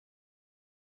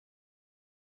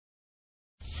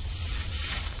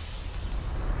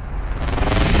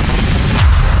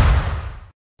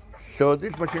So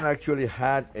this machine actually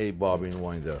had a bobbin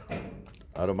winder,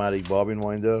 automatic bobbin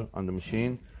winder on the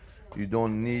machine. You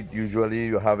don't need, usually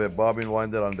you have a bobbin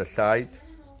winder on the side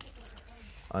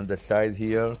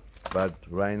here, but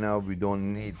right now we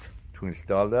don't need to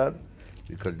install that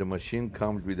because the machine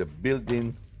comes with a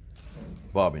built-in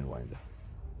bobbin winder.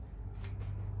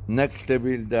 Next step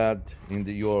is that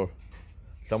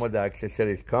some of the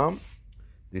accessories come.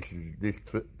 This is this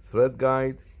thread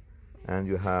guide, and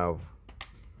you have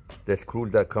the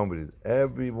screws that come with it.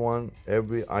 Every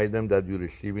item that you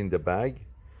receive in the bag,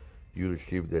 you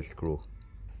receive the screw.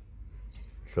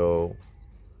 So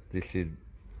this is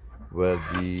where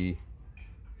the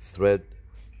thread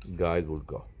guide will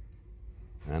go.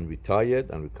 And we tie it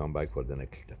and we come back for the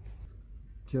next step.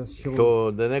 So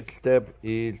the next step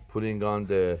is putting on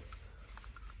the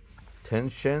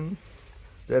tension.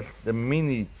 That's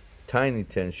the tiny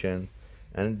tension,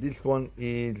 and this one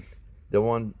is the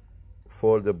one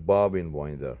for the bobbin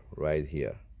winder right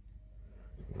here.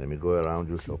 Let me go around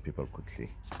you so people could see.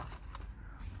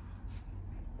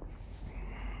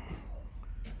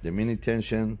 The mini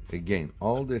tension, again,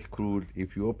 all the screws,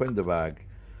 if you open the bag,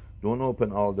 don't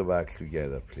open all the bags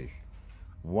together, please.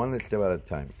 One step at a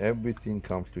time. Everything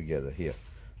comes together here.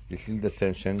 This is the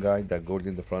tension guide that goes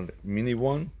in the front. Mini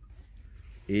one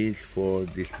is for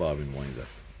this bobbin winder.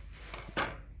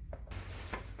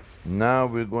 Now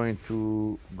we're going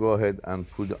to go ahead and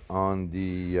put on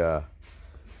the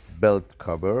belt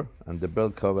cover, and the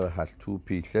belt cover has two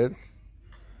pieces.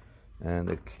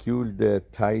 And excuse the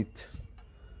tight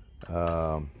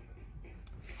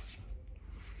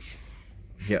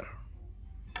here.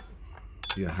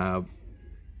 You have,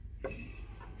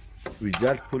 we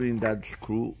just put in that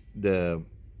screw, the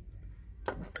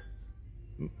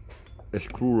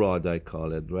screw rod I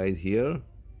call it, right here.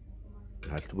 It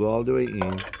has to go all the way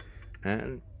in,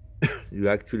 and you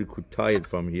actually could tie it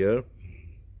from here.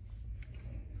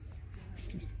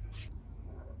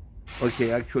 Okay,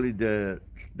 actually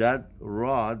that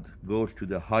rod goes to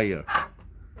the higher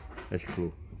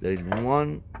screw. There is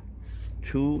 1,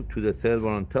 2 to the third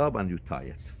one on top, and you tie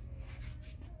it.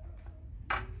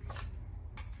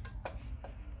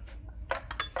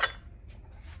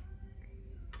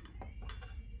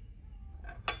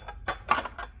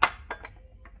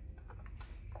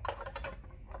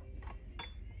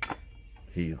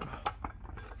 Here you go.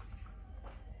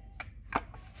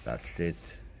 That's it.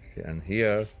 And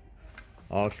here,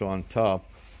 also on top,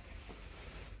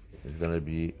 is going to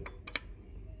be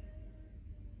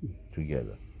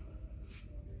together.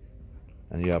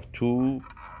 And you have two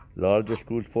larger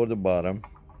screws for the bottom.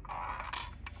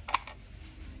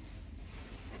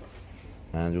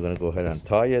 And we're going to go ahead and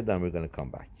tie it, and we're going to come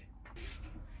back.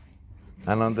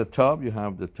 And on the top, you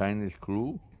have the tiny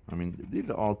screw. I mean, these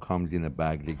all comes in a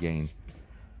bag again,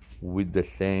 with the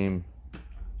same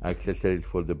accessories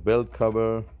for the belt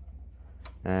cover,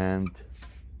 and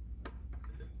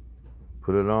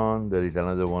put it on. There is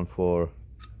another one for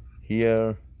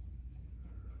here.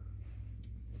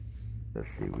 Let's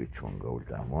see which one goes,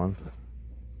 that one.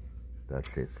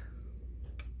 That's it.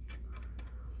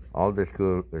 All the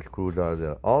screws are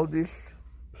there. All these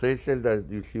places that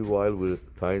you see while we're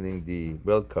tightening the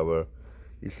belt cover,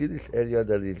 you see this area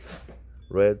that is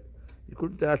red? You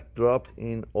could just drop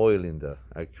in oil in there,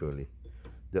 actually.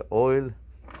 The oil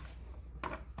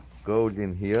goes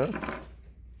in here,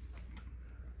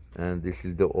 and this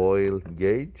is the oil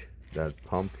gauge that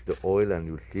pumps the oil, and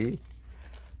you see.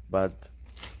 But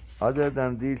other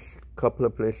than these couple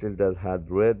of places that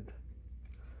had red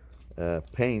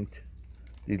paint,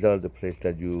 these are the places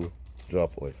that you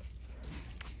drop oil.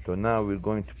 So now we're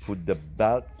going to put the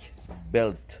back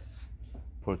belt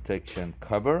protection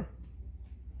cover.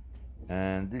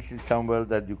 And this is somewhere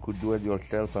that you could do it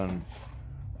yourself, and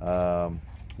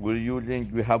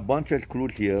we have a bunch of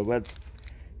screws here, but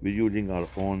we're using our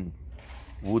own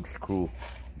wood screw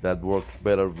that works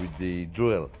better with the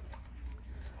drill.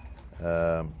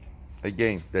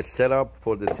 Again, the setup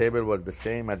for the table was the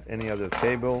same as any other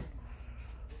table,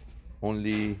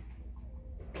 only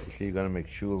you're gonna make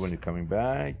sure when you're coming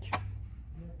back.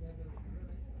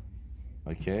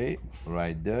 Okay,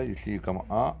 right there, you see you come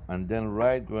up, and then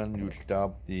right when you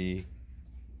stop the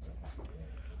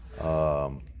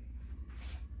I'm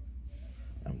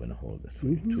gonna hold this for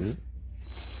you too.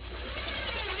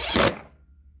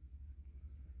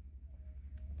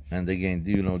 And again, do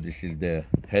you know this is the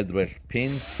headrest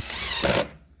pin,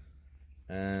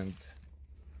 and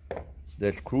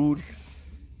the screws,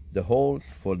 the holes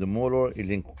for the motor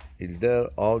is there.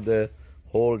 All the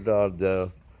holes are there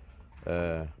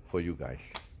for you guys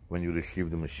when you receive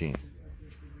the machine.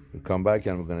 We come back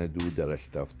and we're gonna do the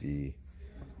rest of the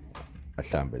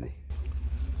assembly.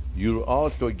 You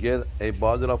also get a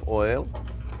bottle of oil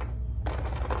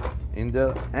in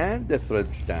there and the thread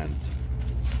stand.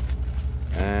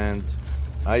 And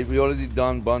we already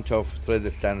done bunch of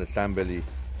thread stand assembly,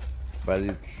 but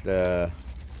it's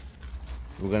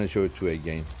we're gonna show it to you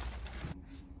again.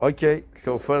 Okay,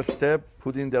 so first step,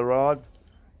 put in the rod.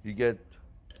 You get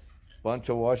bunch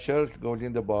of washers goes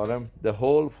in the bottom. The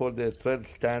hole for the thread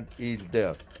stand is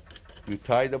there. You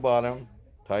tie the bottom,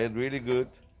 tie it really good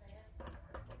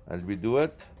as we do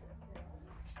it,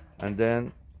 and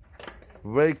then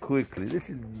very quickly, this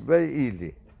is very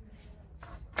easy.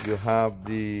 You have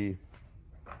the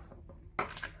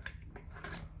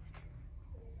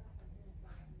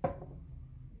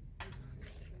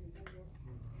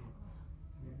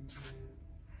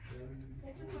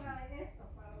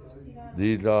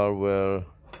these are where,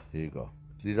 here you go.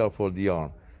 These are for the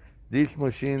arm. This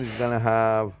machine is gonna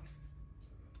have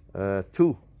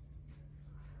two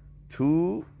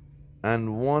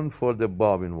and one for the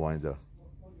bobbin winder.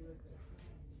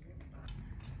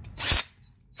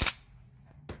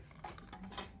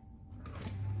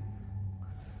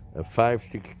 A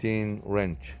 5/16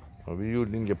 wrench. We're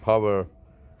using a power.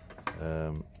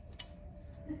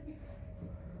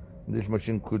 This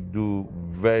machine could do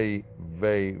very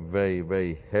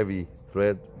heavy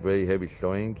thread, very heavy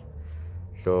sewing.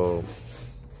 So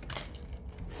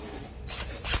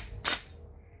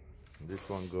this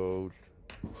one goes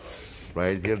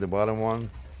right here, the bottom one.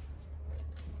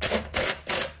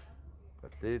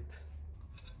 That's it.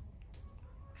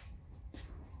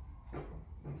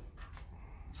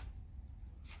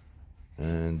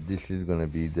 And this is gonna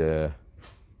be the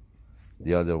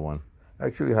other one.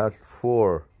 Actually has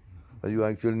 4, but you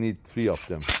actually need 3 of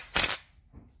them.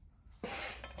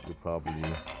 You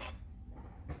probably.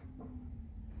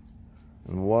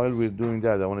 And while we're doing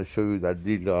that, I want to show you that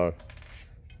these are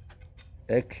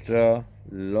extra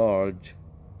large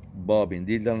bobbin.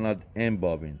 These are not M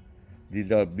bobbin.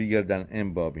 These are bigger than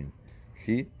M bobbin.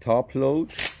 See, top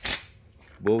load,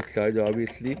 both sides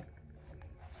obviously.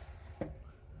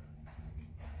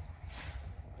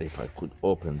 If I could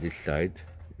open this side,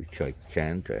 which I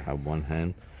can't, I have one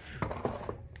hand.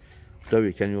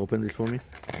 Toby, can you open this for me?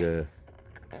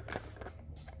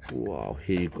 Wow,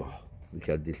 here you go. Look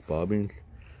at these bobbins.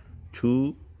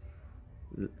 2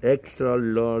 extra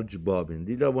large bobbins.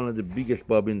 These are one of the biggest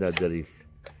bobbins that there is.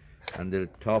 And they're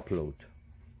top load.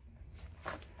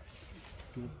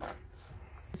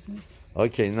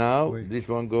 Okay, now this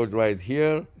one goes right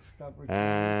here.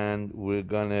 And we're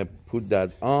gonna put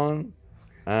that on.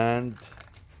 And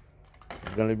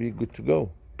it's gonna be good to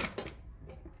go.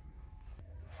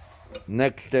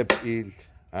 Next step is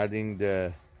adding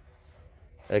the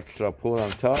extra pole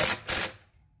on top.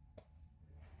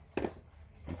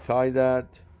 You tie that,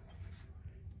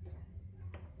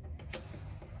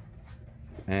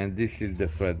 and this is the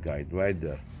thread guide right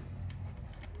there.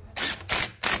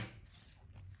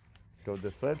 So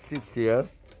the thread sits here,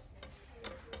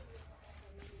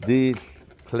 this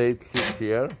plate sits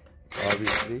here,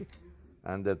 obviously,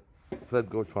 and the thread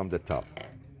goes from the top.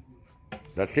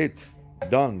 That's it,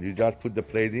 done. You just put the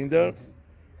plate in there,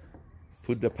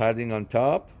 put the padding on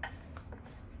top,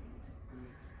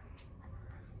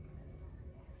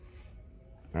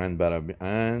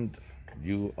 and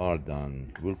you are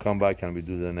done. We'll come back and we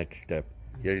do the next step.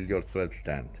 Here is your thread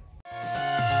stand.